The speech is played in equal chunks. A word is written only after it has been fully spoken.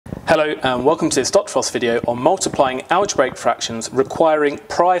Hello and welcome to this Dr. Ross video on multiplying algebraic fractions requiring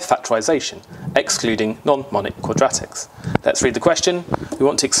prior factorisation, excluding non-monic quadratics. Let's read the question. We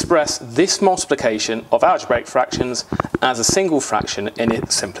want to express this multiplication of algebraic fractions as a single fraction in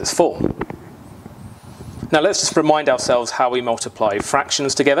its simplest form. Now let's just remind ourselves how we multiply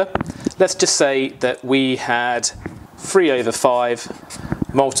fractions together. Let's just say that we had 3 over 5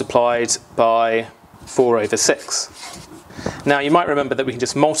 multiplied by 4 over 6. Now you might remember that we can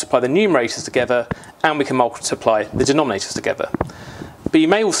just multiply the numerators together and we can multiply the denominators together. But you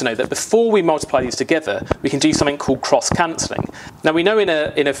may also know that before we multiply these together, we can do something called cross-cancelling. Now we know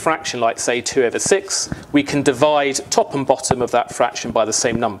in a fraction like, say, 2 over 6, we can divide top and bottom of that fraction by the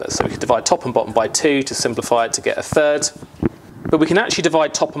same number. So we can divide top and bottom by 2 to simplify it to get a third. But we can actually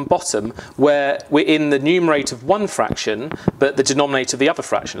divide top and bottom where we're in the numerator of one fraction, but the denominator of the other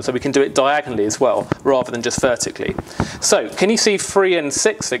fraction. So we can do it diagonally as well, rather than just vertically. So can you see 3 and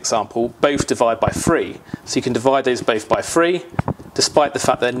 6, for example, both divide by 3? So you can divide those both by 3, despite the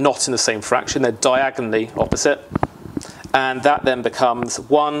fact they're not in the same fraction, they're diagonally opposite. And that then becomes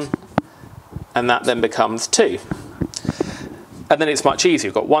 1, and that then becomes 2. And then it's much easier.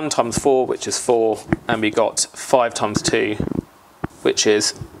 We've got 1 times 4, which is 4, and we got 5 times 2, which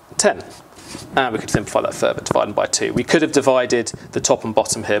is 10. And we could simplify that further, dividing by 2. We could have divided the top and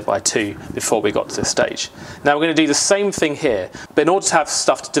bottom here by 2 before we got to this stage. Now we're going to do the same thing here, but in order to have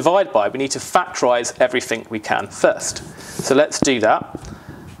stuff to divide by, we need to factorise everything we can first. So let's do that.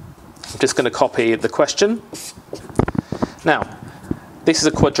 I'm just going to copy the question. Now, this is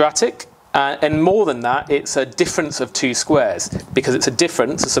a quadratic. And more than that, it's a difference of two squares, because it's a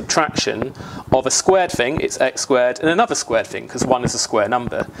difference, a subtraction of a squared thing, it's x squared, and another squared thing, because 1 is a square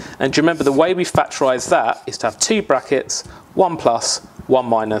number. And do you remember the way we factorise that is to have two brackets, 1 plus, 1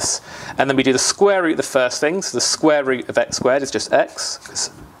 minus, and then we do the square root of the first thing, so the square root of x squared is just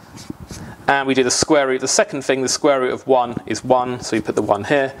x, and we do the square root of the second thing, the square root of 1 is 1, so we put the 1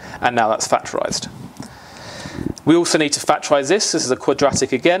 here, and now that's factorised. We also need to factorise this. This is a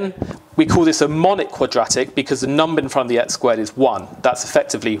quadratic again. We call this a monic quadratic because the number in front of the x squared is 1. That's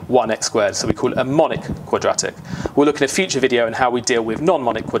effectively 1x squared, so we call it a monic quadratic. We'll look in a future video on how we deal with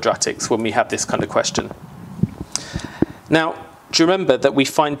non-monic quadratics when we have this kind of question. Now, do you remember that we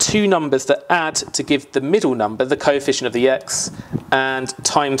find two numbers that add to give the middle number, the coefficient of the x, and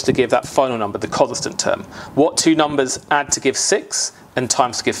times to give that final number, the constant term? What two numbers add to give 6? And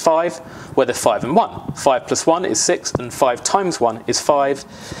times to give 5, well, they're 5 and 1. 5 plus 1 is 6, and 5 times 1 is 5.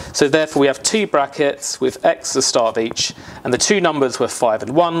 So therefore we have two brackets with x at the start of each, and the two numbers were 5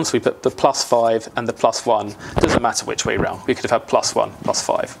 and 1, so we put the plus 5 and the plus 1. Doesn't matter which way round. We could have had plus 1, plus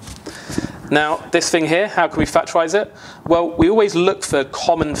 5. Now, this thing here, how can we factorise it? Well, we always look for a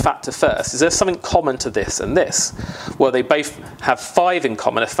common factor first. Is there something common to this and this? Well, they both have 5 in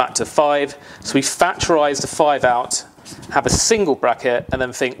common, a factor 5. So we factorise the 5 out, have a single bracket, and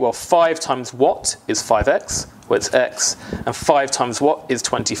then think, well, 5 times what is 5x, where it's x, and 5 times what is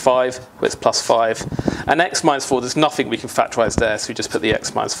 25, where it's plus 5, and x minus 4, there's nothing we can factorise there, so we just put the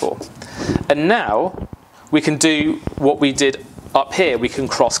x minus 4. And now we can do what we did up here, we can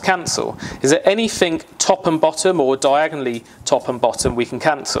cross-cancel. Is there anything top and bottom, or diagonally top and bottom, we can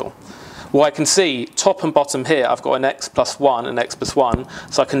cancel? Well, I can see top and bottom here, I've got an x plus 1 and x plus 1,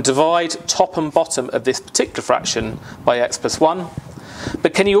 so I can divide top and bottom of this particular fraction by x plus 1.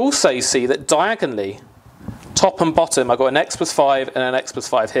 But can you also see that diagonally, top and bottom, I've got an x plus 5 and an x plus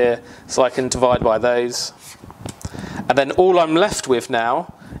 5 here, so I can divide by those. And then all I'm left with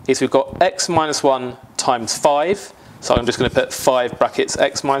now is we've got x minus 1 times 5, so I'm just going to put 5 brackets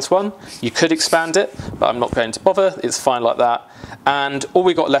x minus 1. You could expand it, but I'm not going to bother. It's fine like that. And all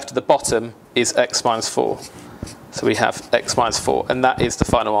we got left at the bottom is x minus 4. So we have x minus 4, and that is the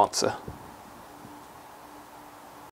final answer.